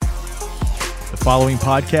following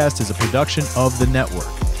podcast is a production of the network.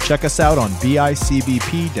 Check us out on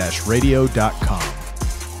bicbp-radio.com.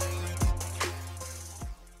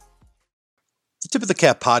 The Tip of the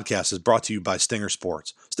Cap podcast is brought to you by Stinger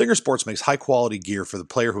Sports. Stinger Sports makes high-quality gear for the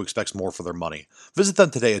player who expects more for their money. Visit them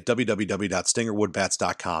today at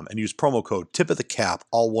www.stingerwoodbats.com and use promo code TIPOFTHECAP,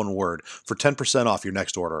 all one word, for 10% off your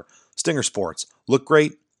next order. Stinger Sports. Look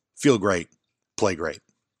great, feel great, play great.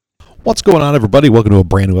 What's going on, everybody? Welcome to a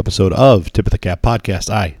brand new episode of Tip of the Cap podcast.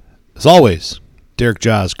 As always, Derek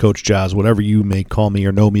Jaws, Coach Jaws, whatever you may call me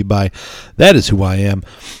or know me by, that is who I am.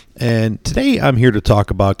 And today I'm here to talk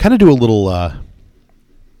about, kind of do a little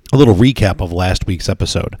recap of last week's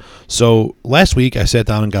episode. So last week I sat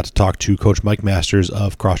down and got to talk to Coach Mike Masters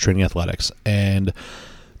of Cross Training Athletics. And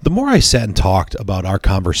the more I sat and talked about our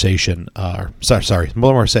conversation, the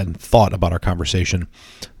more I sat and thought about our conversation,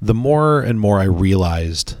 the more and more I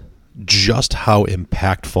realized just how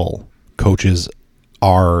impactful coaches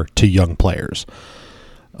are to young players.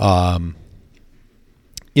 And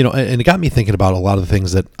it got me thinking about a lot of the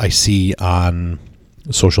things that I see on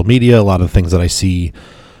social media, a lot of the things that I see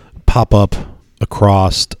pop up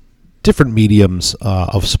across different mediums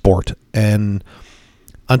of sport. And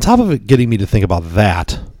on top of it getting me to think about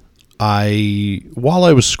that, while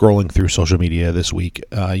I was scrolling through social media this week,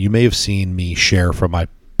 you may have seen me share from my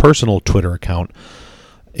personal Twitter account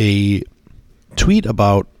a tweet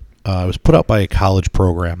about, it was put out by a college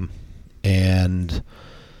program, and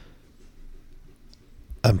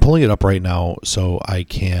I'm pulling it up right now so I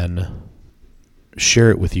can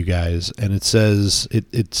share it with you guys. And it says,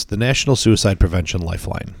 it's the National Suicide Prevention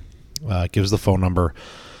Lifeline. It gives the phone number,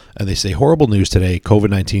 and they say, "Horrible news today.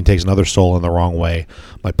 COVID-19 takes another soul in the wrong way.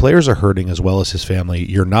 My players are hurting as well as his family.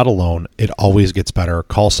 You're not alone. It always gets better.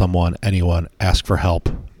 Call someone, anyone, ask for help."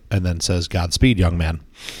 And then says, "Godspeed, young man."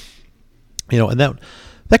 And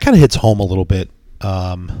that kind of hits home a little bit,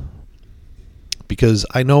 because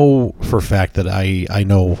I know for a fact that I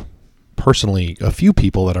know personally a few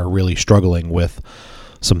people that are really struggling with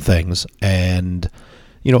some things. And,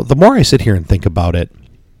 the more I sit here and think about it,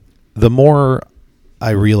 the more I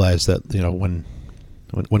realize that, when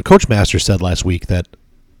Coach Master said last week that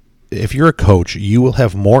if you're a coach, you will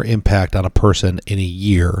have more impact on a person in a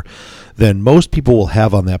year than most people will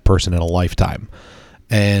have on that person in a lifetime.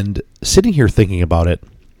 And sitting here thinking about it,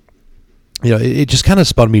 it just kind of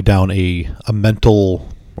spun me down a mental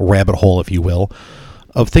rabbit hole, if you will,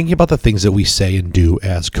 of thinking about the things that we say and do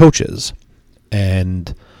as coaches.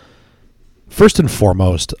 And first and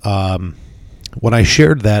foremost, when I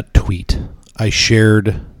shared that tweet, I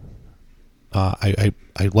shared, I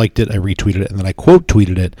liked it, I retweeted it, and then I quote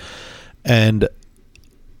tweeted it. And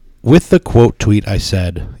with the quote tweet, I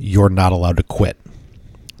said, "You're not allowed to quit."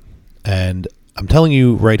 And I'm telling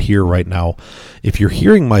you right here, right now, if you're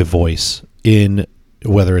hearing my voice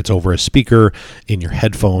whether it's over a speaker, in your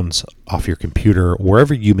headphones, off your computer,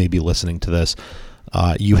 wherever you may be listening to this,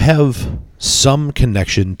 you have some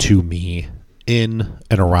connection to me in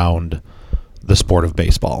and around the sport of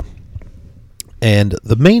baseball. And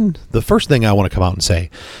the first thing I want to come out and say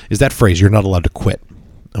is that phrase, "You're not allowed to quit."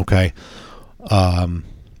 Okay. I'm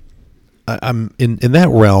in that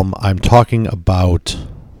realm. I'm talking about,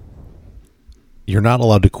 you're not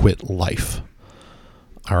allowed to quit life.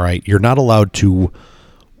 All right. You're not allowed to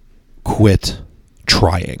quit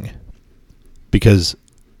trying, because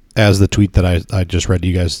as the tweet that I just read to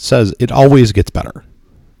you guys says, it always gets better.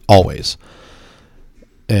 Always.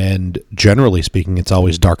 And generally speaking, it's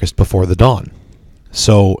always darkest before the dawn.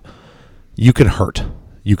 So you can hurt,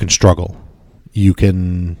 you can struggle, you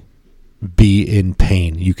can be in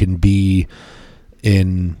pain, you can be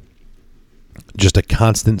in just a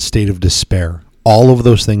constant state of despair. All of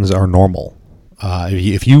those things are normal.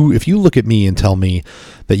 If you look at me and tell me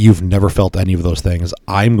that you've never felt any of those things,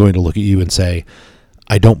 I'm going to look at you and say,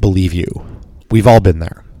 "I don't believe you." We've all been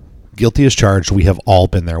there. Guilty as charged. We have all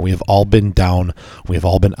been there. We have all been down. We have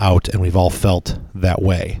all been out, and we've all felt that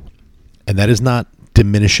way. And that is not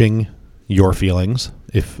diminishing your feelings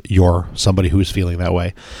if you're somebody who's feeling that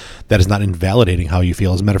way. That is not invalidating how you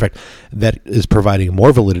feel. As a matter of fact, that is providing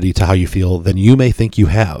more validity to how you feel than you may think you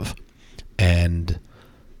have. And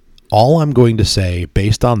all I'm going to say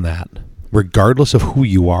based on that, regardless of who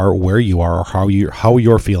you are, where you are, or how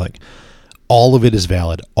you're feeling, all of it is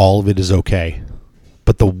valid. All of it is okay.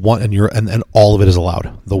 But the one, and all of it is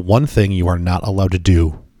allowed. The one thing you are not allowed to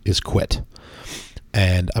do is quit.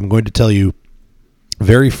 And I'm going to tell you,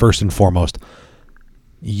 very first and foremost,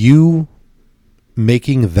 you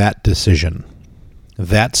making that decision,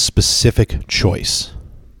 that specific choice,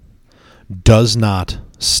 does not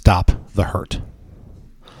stop the hurt.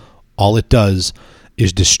 All it does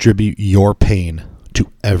is distribute your pain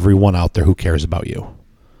to everyone out there who cares about you,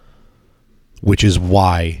 which is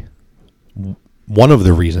why one of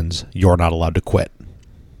the reasons you're not allowed to quit.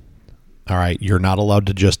 All right, you're not allowed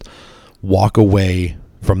to just walk away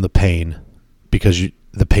from the pain because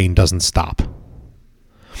the pain doesn't stop.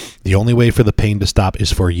 The only way for the pain to stop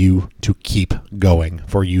is for you to keep going,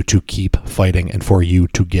 for you to keep fighting, and for you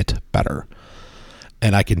to get better.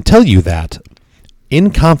 And I can tell you that in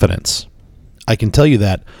confidence. I can tell you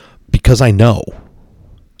that because I know.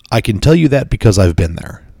 I can tell you that because I've been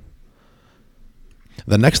there.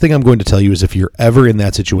 The next thing I'm going to tell you is if you're ever in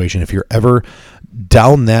that situation, if you're ever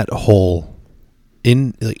down that hole,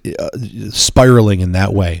 in spiraling in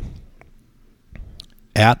that way,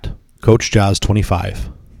 at Coach Jaws 25,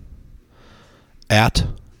 at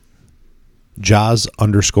Jaws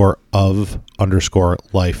 _of_life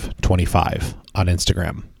 25 on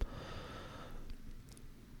Instagram,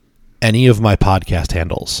 any of my podcast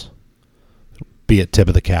handles, be it Tip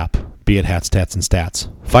of the Cap, be it Hats, Tats, and Stats,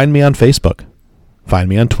 find me on Facebook, find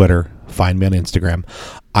me on Twitter, find me on Instagram.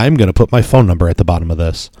 I'm going to put my phone number at the bottom of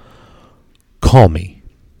this. Call me,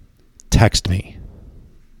 text me,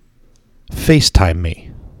 FaceTime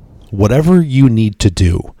me, whatever you need to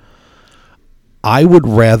do. I would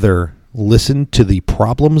rather listen to the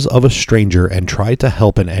problems of a stranger and try to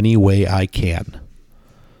help in any way I can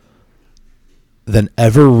than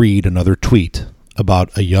ever read another tweet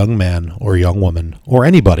about a young man or young woman or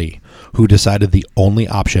anybody who decided the only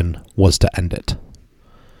option was to end it.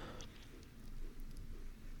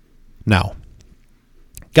 Now,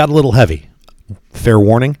 got a little heavy. Fair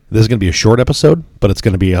warning, this is going to be a short episode, but it's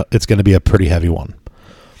going to be a pretty heavy one.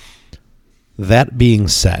 That being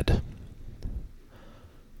said,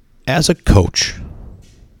 as a coach,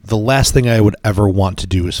 the last thing I would ever want to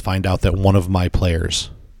do is find out that one of my players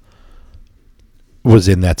was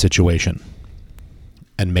in that situation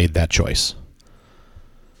and made that choice.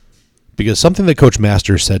 Because something that Coach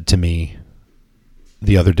Masters said to me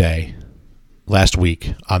the other day, last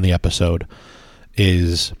week on the episode,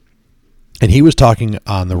 is, and he was talking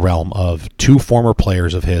on the realm of two former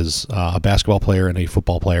players of his, a basketball player and a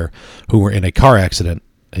football player, who were in a car accident,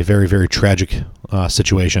 a very, very tragic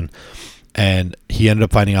situation. And he ended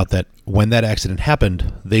up finding out that when that accident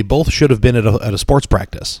happened, they both should have been at a sports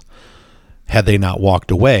practice had they not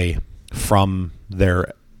walked away from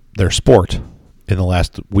their sport in the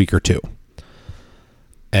last week or two.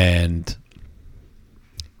 And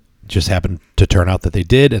just happened to turn out that they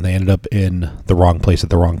did, and they ended up in the wrong place at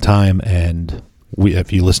the wrong time. And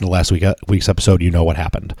if you listen to last week's episode, you know what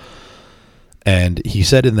happened. And he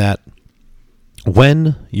said in that,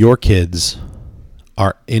 when your kids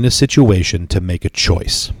are in a situation to make a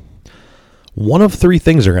choice, one of three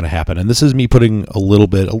things are going to happen. And this is me putting a little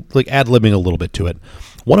bit, like ad-libbing a little bit to it.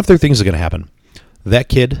 One of three things are going to happen. That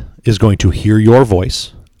kid is going to hear your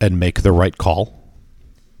voice and make the right call,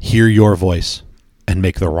 hear your voice and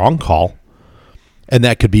make the wrong call. And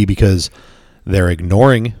that could be because they're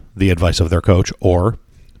ignoring the advice of their coach, or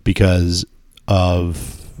because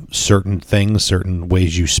of certain things, certain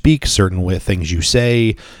ways you speak, certain things you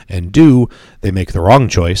say and do, they make the wrong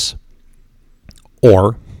choice,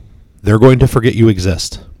 or they're going to forget you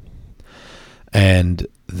exist. And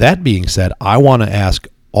that being said, I want to ask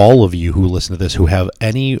all of you who listen to this, who have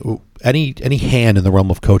any hand in the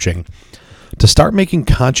realm of coaching, to start making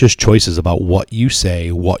conscious choices about what you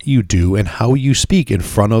say, what you do, and how you speak in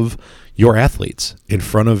front of your athletes, in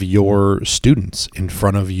front of your students, in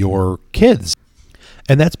front of your kids.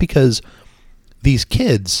 And that's because these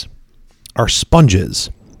kids are sponges.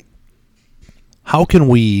 How can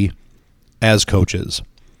we, as coaches,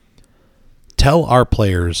 tell our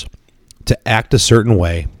players to act a certain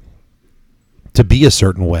way, to be a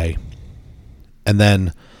certain way, and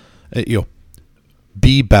then,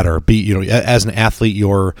 be better, as an athlete,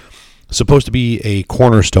 you're supposed to be a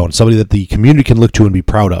cornerstone, somebody that the community can look to and be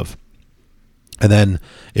proud of. And then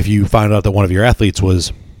if you find out that one of your athletes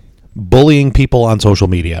was bullying people on social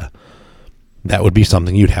media, that would be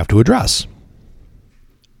something you'd have to address.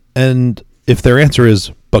 And if their answer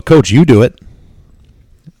is, but coach, you do it,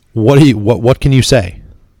 what can you say?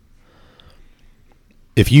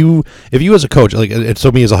 If you as a coach,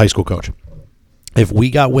 so me as a high school coach, if we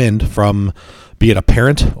got wind from, be it a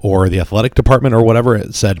parent or the athletic department or whatever,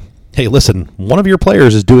 it said, hey, listen, one of your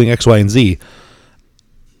players is doing X, Y, and Z,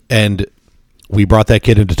 and we brought that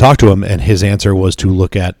kid in to talk to him, and his answer was to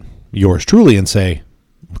look at yours truly and say,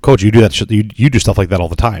 coach, you do that. You do stuff like that all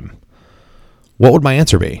the time. What would my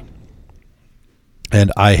answer be?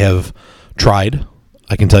 And I have tried.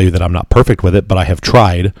 I can tell you that I'm not perfect with it, but I have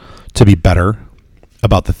tried to be better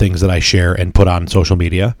about the things that I share and put on social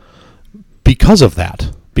media, because of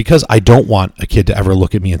that, because I don't want a kid to ever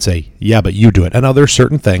look at me and say, yeah, but you do it. And now there's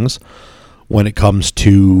certain things when it comes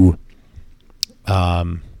to,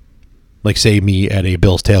 like say me at a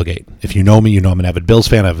Bills tailgate. If you know me, you know I'm an avid Bills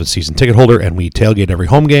fan. I'm a season ticket holder, and we tailgate every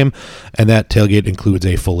home game. And that tailgate includes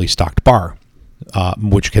a fully stocked bar,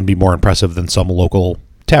 which can be more impressive than some local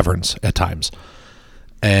taverns at times.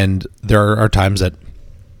 And there are times that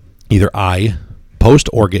either I post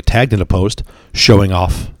or get tagged in a post showing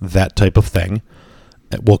off that type of thing.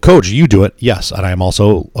 Well, coach, you do it. Yes. And I'm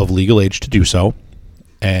also of legal age to do so.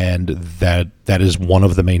 And that is one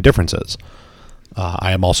of the main differences.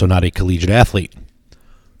 I am also not a collegiate athlete.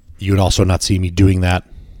 You would also not see me doing that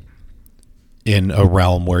in a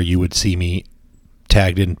realm where you would see me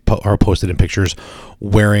tagged in or posted in pictures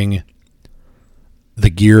wearing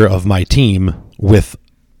the gear of my team with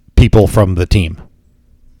people from the team,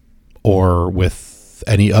 or with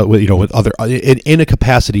any with other in a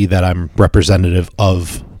capacity that I'm representative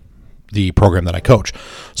of the program that I coach.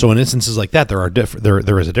 So in instances like that,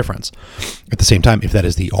 there is a difference. At the same time, if that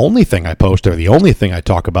is the only thing I post or the only thing I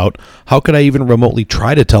talk about, how could I even remotely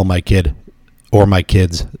try to tell my kid or my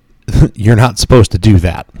kids, you're not supposed to do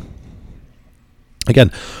that?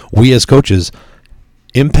 Again, we as coaches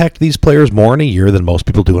impact these players more in a year than most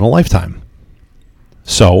people do in a lifetime.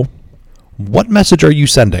 So, what message are you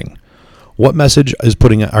sending? What message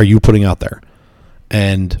are you putting out there?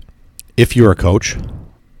 And if you're a coach,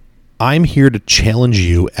 I'm here to challenge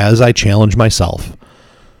you, as I challenge myself,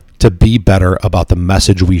 to be better about the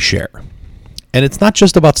message we share. And it's not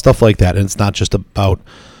just about stuff like that. And it's not just about,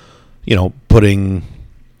 putting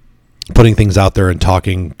things out there and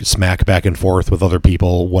talking smack back and forth with other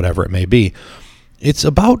people, whatever it may be. It's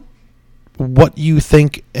about what you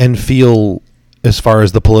think and feel as far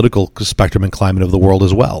as the political spectrum and climate of the world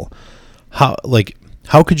as well. How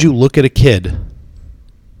could you look at a kid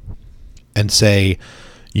and say,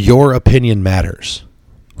 your opinion matters.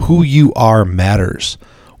 Who you are matters.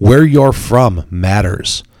 Where you're from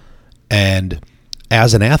matters. And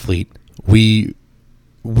as an athlete, we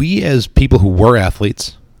as people who were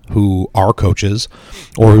athletes, who are coaches,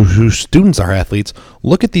 or whose students are athletes,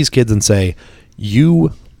 look at these kids and say,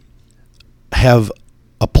 you have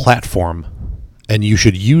a platform and you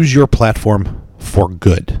should use your platform for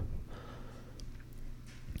good.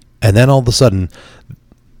 And then all of a sudden,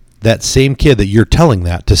 that same kid that you're telling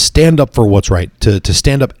that to stand up for what's right, to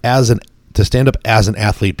stand up as an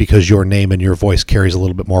athlete because your name and your voice carries a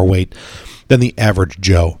little bit more weight than the average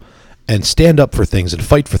Joe, and stand up for things and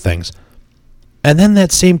fight for things. And then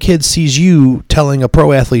that same kid sees you telling a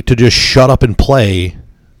pro athlete to just shut up and play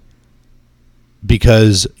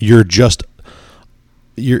because you're just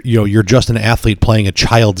an athlete playing a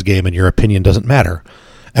child's game and your opinion doesn't matter.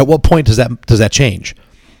 At what point does that change?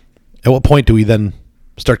 At what point do we then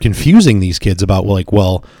start confusing these kids about,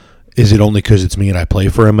 is it only because it's me and I play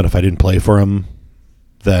for him, and if I didn't play for him,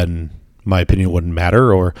 then my opinion wouldn't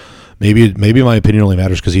matter? Or maybe my opinion only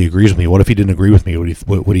matters because he agrees with me. What if he didn't agree with me?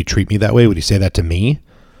 Would he treat me that way? Would he say that to me?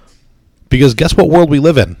 Because guess what world we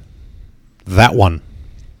live in? That one.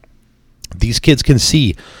 These kids can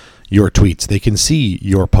see your tweets. They can see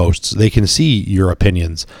your posts. They can see your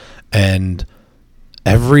opinions. And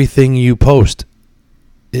everything you post,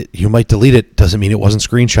 you might delete it. Doesn't mean it wasn't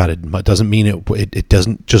screenshotted. It doesn't mean it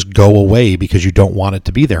doesn't just go away because you don't want it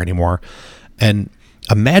to be there anymore. And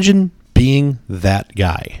imagine being that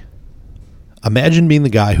guy. Imagine being the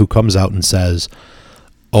guy who comes out and says,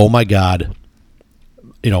 oh my God,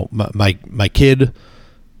 my kid,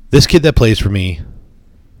 this kid that plays for me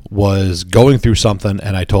was going through something,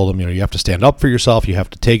 and I told him, you have to stand up for yourself. You have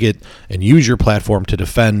to take it and use your platform to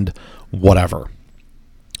defend whatever.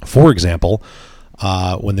 For example,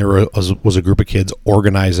 when there was a group of kids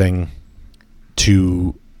organizing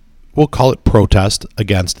to, we'll call it protest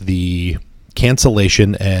against the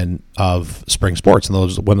cancellation of spring sports,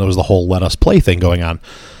 and when there was the whole let us play thing going on.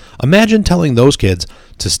 Imagine telling those kids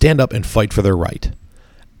to stand up and fight for their right.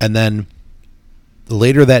 And then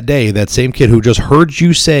later that day, that same kid who just heard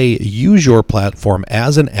you say, use your platform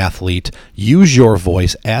as an athlete, use your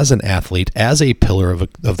voice as an athlete, as a pillar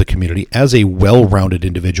of the community, as a well-rounded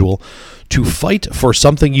individual, to fight for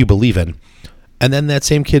something you believe in. And then that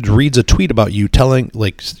same kid reads a tweet about you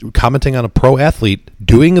commenting on a pro athlete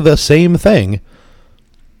doing the same thing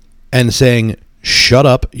and saying, shut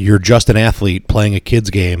up, you're just an athlete playing a kid's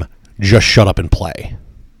game, just shut up and play.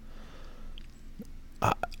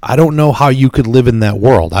 I don't know how you could live in that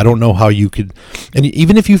world. I don't know how you could, and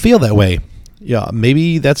even if you feel that way, yeah,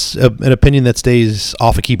 maybe that's an opinion that stays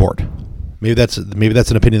off a keyboard. Maybe that's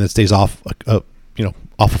an opinion that stays off off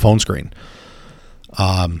a phone screen.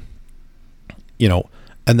 And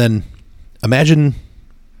then imagine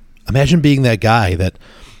being that guy that,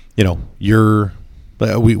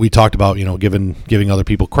 we talked about, giving other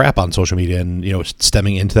people crap on social media and,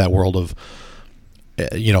 stemming into that world of,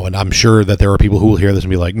 and I'm sure that there are people who will hear this and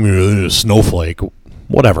be like, snowflake,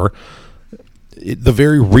 whatever. The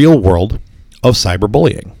very real world of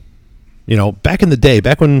cyberbullying. Back in the day,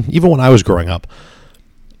 even when I was growing up,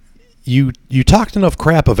 you talked enough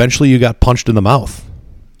crap, eventually you got punched in the mouth.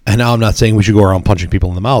 And now I'm not saying we should go around punching people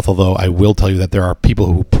in the mouth, although I will tell you that there are people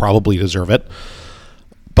who probably deserve it.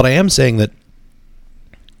 But I am saying that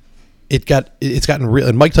it's gotten real,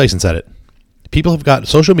 and Mike Tyson said it.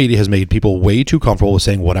 Social media has made people way too comfortable with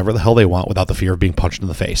saying whatever the hell they want without the fear of being punched in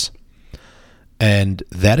the face. And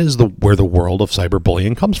that is where the world of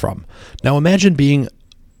cyberbullying comes from. Now imagine being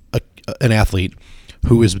an athlete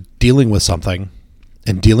who is dealing with something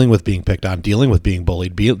and dealing with being picked on, dealing with being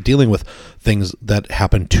bullied, dealing with things that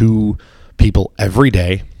happen to people every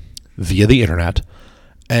day via the internet,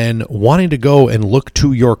 and wanting to go and look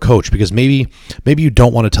to your coach because maybe you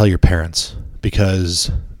don't want to tell your parents because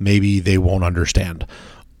maybe they won't understand,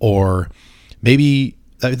 or maybe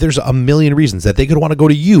there's a million reasons that they could want to go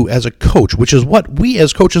to you as a coach, which is what we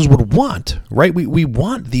as coaches would want, right? We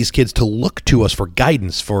want these kids to look to us for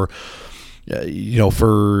guidance, for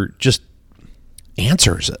just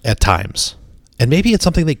answers at times. And maybe it's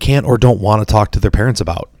something they can't or don't want to talk to their parents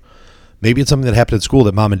about. Maybe it's something that happened at school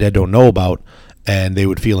that mom and dad don't know about, and they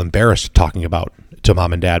would feel embarrassed talking about to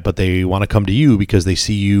mom and dad, but they want to come to you because they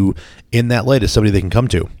see you in that light as somebody they can come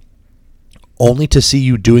to, only to see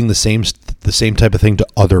you doing the same type of thing to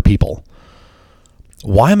other people.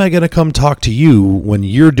 Why am I going to come talk to you when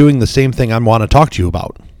you're doing the same thing I want to talk to you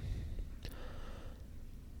about?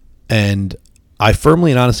 And I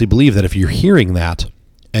firmly and honestly believe that if you're hearing that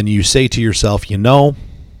and you say to yourself,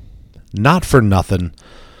 not for nothing,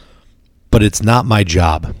 but it's not my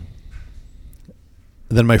job,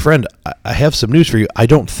 then my friend, I have some news for you. I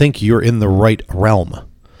don't think you're in the right realm,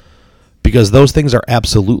 because those things are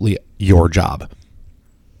absolutely your job.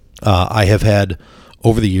 I have had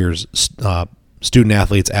over the years student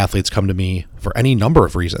athletes come to me for any number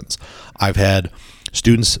of reasons. I've had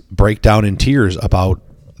students break down in tears about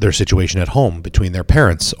their situation at home between their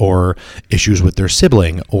parents, or issues with their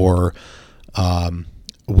sibling, or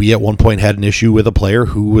we at one point had an issue with a player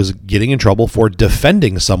who was getting in trouble for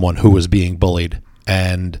defending someone who was being bullied.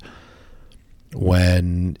 And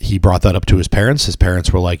when he brought that up to his parents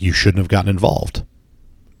were like, you shouldn't have gotten involved.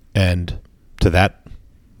 And to that,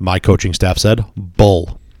 my coaching staff said,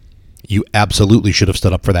 bull. You absolutely should have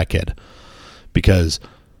stood up for that kid, because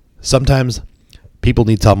sometimes people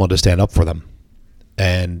need someone to stand up for them.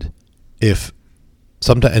 And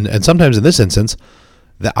sometimes in this instance,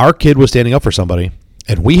 that our kid was standing up for somebody,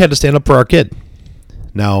 and we had to stand up for our kid.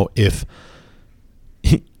 Now, if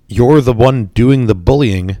you're the one doing the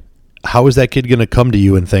bullying, how is that kid going to come to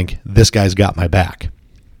you and think, this guy's got my back?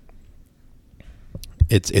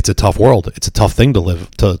 It's a tough world. It's a tough thing to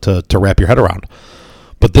live, to wrap your head around.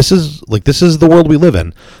 But this is the world we live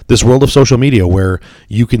in. This world of social media where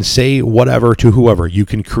you can say whatever to whoever. You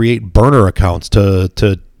can create burner accounts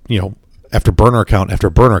after burner account after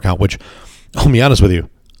burner account, which, I'll be honest with you,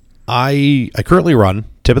 I currently run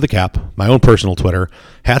Tip of the Cap, my own personal Twitter,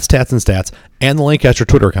 Hats, Tats, and Stats, and the Lancaster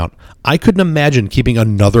Twitter account. I couldn't imagine keeping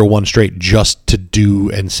another one straight just to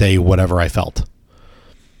do and say whatever I felt,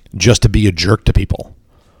 just to be a jerk to people.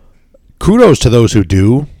 Kudos to those who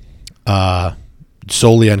do,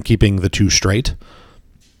 solely on keeping the two straight.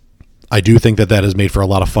 I do think that has made for a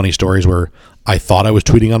lot of funny stories where I thought I was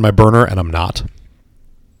tweeting on my burner and I'm not.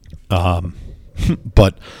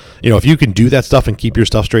 But if you can do that stuff and keep your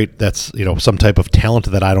stuff straight, that's, some type of talent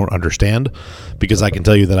that I don't understand, because I can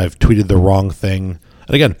tell you that I've tweeted the wrong thing.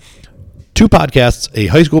 And again, 2 podcasts, a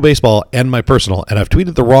high school baseball and my personal, and I've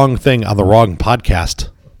tweeted the wrong thing on the wrong podcast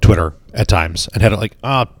Twitter at times and had it like,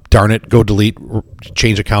 darn it, go delete,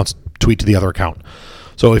 change accounts, tweet to the other account.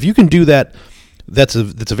 So if you can do that, that's a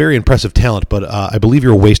very impressive talent, but I believe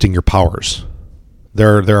you're wasting your powers.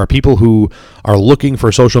 There are people who are looking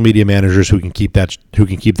for social media managers who can keep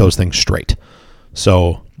those things straight.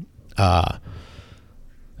 So, I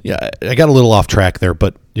got a little off track there,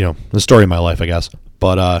 but the story of my life, I guess.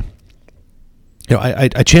 But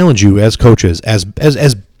I challenge you as coaches, as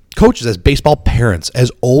coaches, as baseball parents,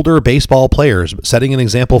 as older baseball players, setting an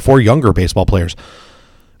example for younger baseball players.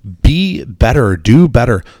 Be better, do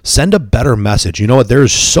better, send a better message. You know what?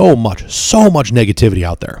 There's so much negativity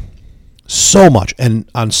out there. So much. And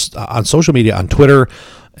on social media, on Twitter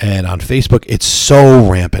and on Facebook, it's so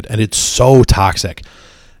rampant and it's so toxic.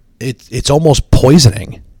 It's almost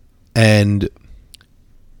poisoning. And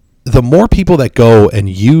the more people that go and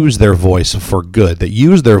use their voice for good, that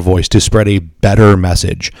use their voice to spread a better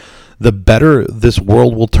message, the better this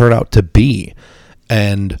world will turn out to be.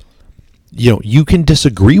 And, you can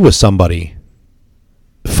disagree with somebody.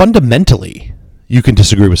 Fundamentally, you can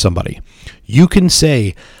disagree with somebody. You can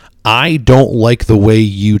say, I don't like the way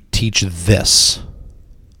you teach this.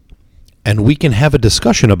 And we can have a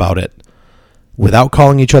discussion about it without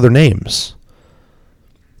calling each other names.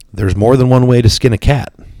 There's more than one way to skin a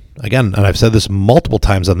cat. Again, and I've said this multiple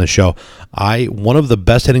times on this show, one of the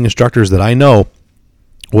best hitting instructors that I know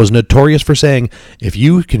was notorious for saying, if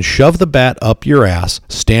you can shove the bat up your ass,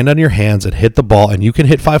 stand on your hands and hit the ball, and you can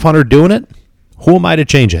hit 500 doing it, who am I to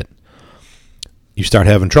change it? You start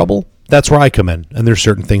having trouble, that's where I come in. And there's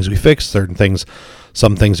certain things we fix, certain things,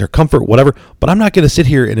 some things are comfort, whatever. But I'm not going to sit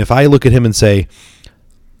here and if I look at him and say,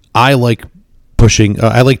 I like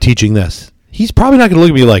teaching this, he's probably not going to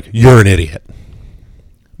look at me like, you're an idiot.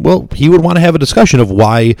 Well, he would want to have a discussion of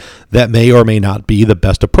why that may or may not be the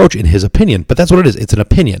best approach in his opinion. But that's what it is. It's an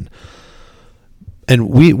opinion. And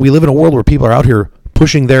we live in a world where people are out here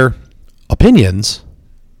pushing their opinions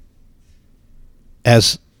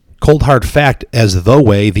as cold hard fact, as the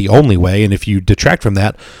way, the only way. And if you detract from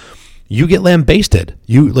that, you get lambasted.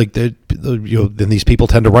 Then these people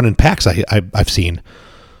tend to run in packs. I've seen.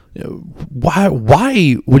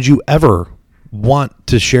 Why would you ever want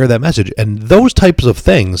to share that message? And those types of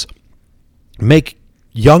things make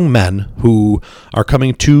young men who are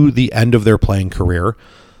coming to the end of their playing career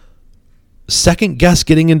second guess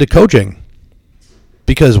getting into coaching.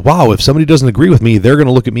 Because, wow, if somebody doesn't agree with me, they're going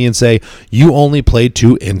to look at me and say, you only played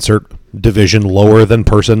to insert division lower than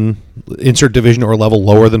person, insert division or level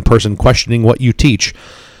lower than person questioning what you teach.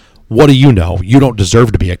 What do you know? You don't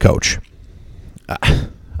deserve to be a coach.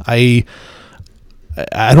 I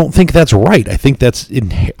don't think that's right. I think that's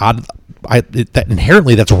that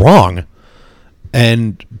inherently that's wrong,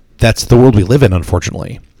 and that's the world we live in,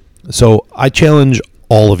 unfortunately. So I challenge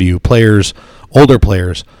all of you, players, older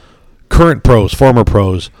players, current pros, former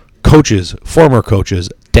pros, coaches, former coaches,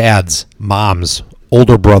 dads, moms,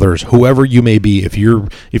 older brothers, whoever you may be. If you're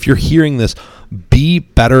hearing this, be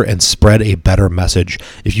better and spread a better message.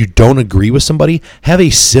 If you don't agree with somebody, have a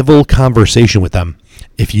civil conversation with them.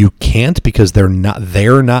 If you can't because they're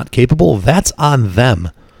not capable, that's on them.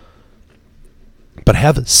 But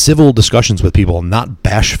have civil discussions with people, not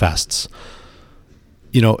bash fests.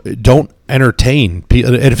 Don't entertain.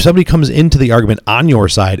 And if somebody comes into the argument on your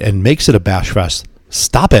side and makes it a bash fest,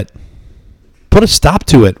 stop it. Put a stop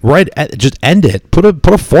to it. Right? Just end it. Put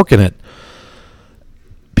a fork in it.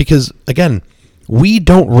 Because again, we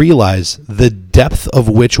don't realize the depth of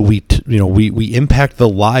which we impact the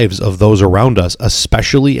lives of those around us,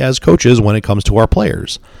 especially as coaches when it comes to our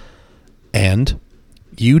players. And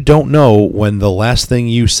you don't know when the last thing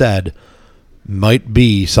you said might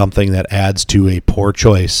be something that adds to a poor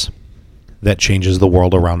choice that changes the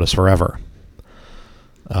world around us forever.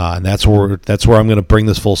 And that's where I'm going to bring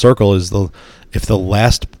this full circle. If the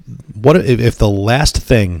last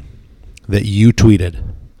thing that you tweeted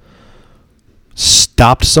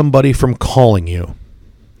stopped somebody from calling you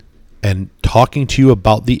and talking to you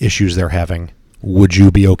about the issues they're having, would you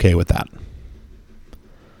be okay with that?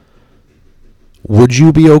 Would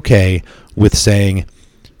you be okay with saying,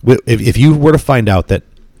 if you were to find out that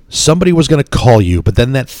somebody was going to call you, but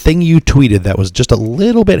then that thing you tweeted that was just a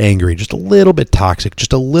little bit angry, just a little bit toxic,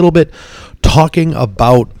 just a little bit talking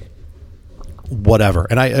about whatever.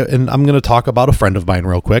 And I'm going to talk about a friend of mine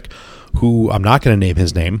real quick, who I'm not going to name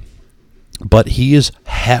his name, but he is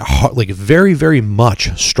very, very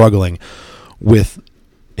much struggling with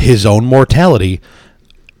his own mortality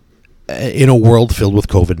in a world filled with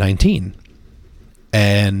COVID-19.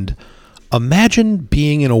 And imagine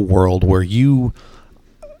being in a world where you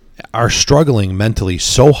are struggling mentally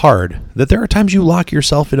so hard that there are times you lock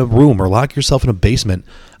yourself in a room or lock yourself in a basement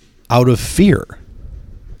out of fear.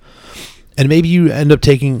 And maybe you end up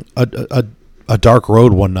taking a dark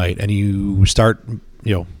road one night and you start,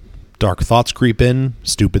 dark thoughts creep in,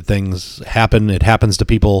 stupid things happen. It happens to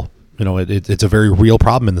people. It's a very real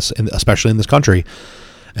problem especially in this country.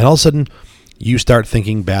 And all of a sudden you start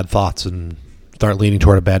thinking bad thoughts and start leaning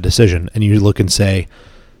toward a bad decision. And you look and say,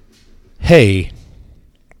 hey,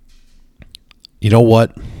 you know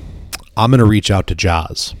what? I'm going to reach out to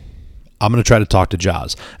Jaws. I'm going to try to talk to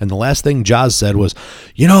Jaws. And the last thing Jaws said was,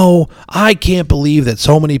 I can't believe that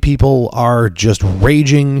so many people are just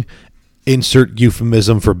raging, insert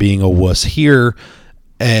euphemism for being a wuss here,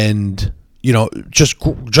 and, just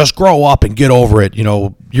grow up and get over it.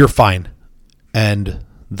 You're fine. And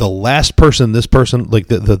the last person, this person, like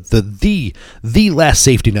the last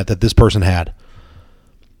safety net that this person had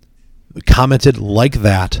commented like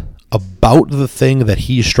that about the thing that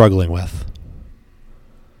he's struggling with.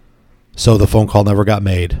 So the phone call never got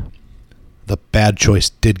made. The bad choice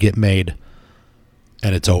did get made,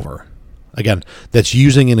 and it's over. Again, that's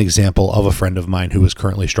using an example of a friend of mine who is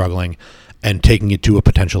currently struggling and taking it to a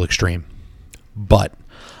potential extreme. But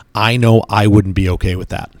I know I wouldn't be okay with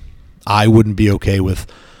that. I wouldn't be okay with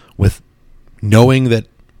knowing that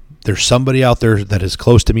there's somebody out there that is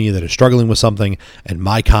close to me that is struggling with something, and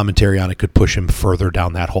my commentary on it could push him further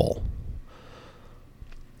down that hole.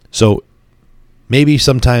 So maybe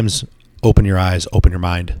sometimes open your eyes, open your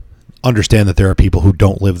mind, understand that there are people who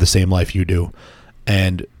don't live the same life you do,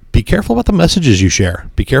 and be careful about the messages you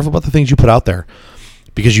share. Be careful about the things you put out there,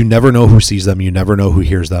 because you never know who sees them. You never know who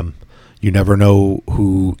hears them. You never know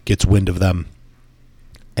who gets wind of them.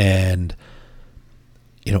 And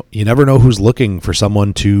you never know who's looking for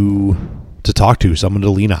someone to talk to, someone to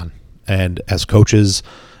lean on. And as coaches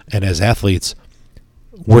and as athletes,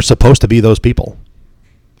 we're supposed to be those people.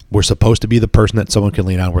 We're supposed to be the person that someone can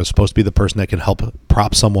lean on. We're supposed to be the person that can help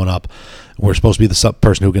prop someone up. We're supposed to be the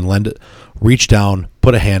person who can reach down,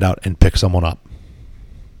 put a hand out, and pick someone up.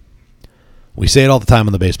 We say it all the time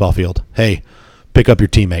on the baseball field. Hey, pick up your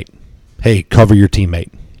teammate. Hey, cover your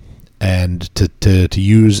teammate. And to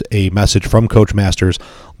use a message from Coach Masters,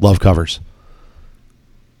 love covers.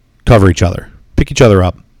 Cover each other. Pick each other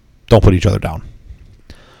up. Don't put each other down.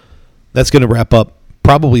 That's going to wrap up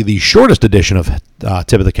probably the shortest edition of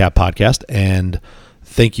Tip of the Cap podcast. And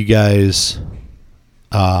thank you guys.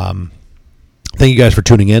 Thank you guys for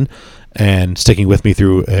tuning in and sticking with me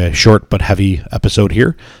through a short but heavy episode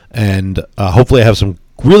here. And hopefully I have some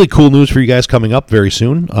really cool news for you guys coming up very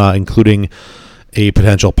soon, including a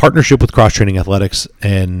potential partnership with Cross Training Athletics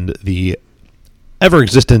and the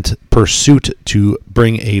ever-existent pursuit to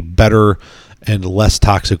bring a better and less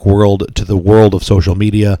toxic world to the world of social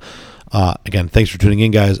media. Again, thanks for tuning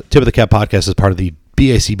in, guys. Tip of the Cap podcast is part of the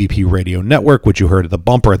BACBP Radio Network, which you heard at the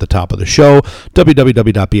bumper at the top of the show,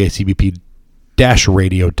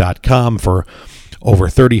 www.bacbp-radio.com, for over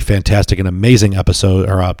 30 fantastic and amazing episodes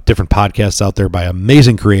or different podcasts out there by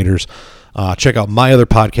amazing creators. Check out my other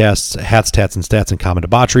podcasts, Hats, Tats, and Stats, and Common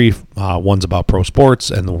Debauchery. One's about pro sports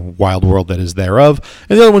and the wild world that is thereof.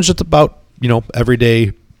 And the other one's just about,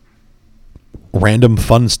 everyday random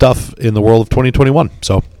fun stuff in the world of 2021.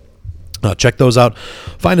 So check those out.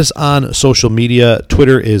 Find us on social media.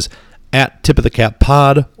 Twitter is at Tip of the Cap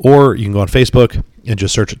Pod, or you can go on Facebook and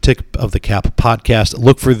just search Tip of the Cap Podcast.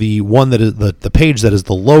 Look for the one that is the page that is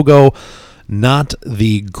the logo, not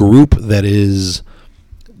the group that is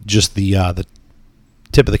just the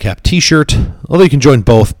Tip of the Cap t-shirt. Although you can join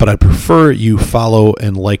both, but I prefer you follow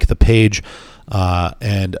and like the page.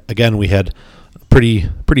 And again, we had a pretty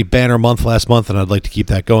banner month last month, and I'd like to keep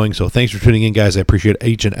that going. So thanks for tuning in, guys. I appreciate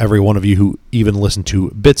each and every one of you who even listen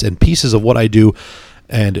to bits and pieces of what I do,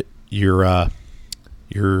 and your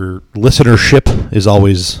listenership is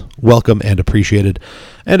always welcome and appreciated.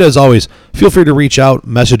 And as always, feel free to reach out,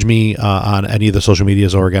 message me on any of the social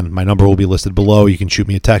medias, or again, my number will be listed below. You can shoot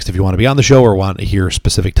me a text if you want to be on the show or want to hear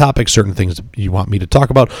specific topics, certain things you want me to talk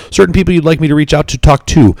about, certain people you'd like me to reach out to talk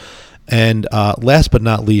to. And last but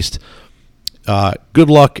not least, good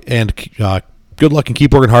luck and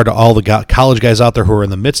keep working hard to all the college guys out there who are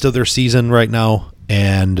in the midst of their season right now,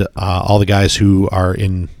 and all the guys who are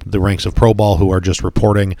in the ranks of pro ball who are just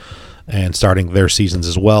reporting and starting their seasons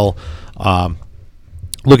as well.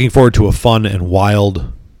 Looking forward to a fun and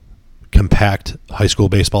wild, compact high school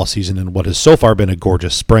baseball season in what has so far been a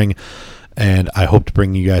gorgeous spring, and I hope to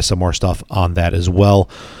bring you guys some more stuff on that as well.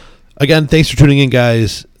 Again, thanks for tuning in,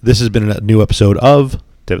 guys. This has been a new episode of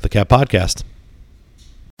Tip of the Cap Podcast.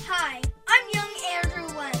 Hi, I'm young Andrew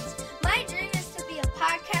Lenz. My dream is to be a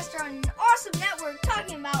podcaster on an awesome network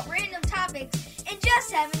talking about random topics and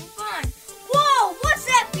just having fun. Whoa, what's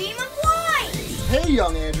that beam of light? Hey,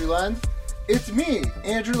 young Andrew Lenz. It's me,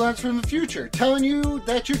 Andrew Lenz from the future, telling you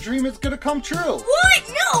that your dream is going to come true.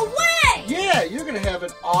 What? No way! Yeah, you're going to have an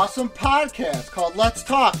awesome podcast called Let's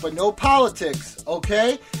Talk, but no politics,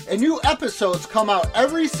 okay? And new episodes come out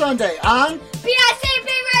every Sunday on BIC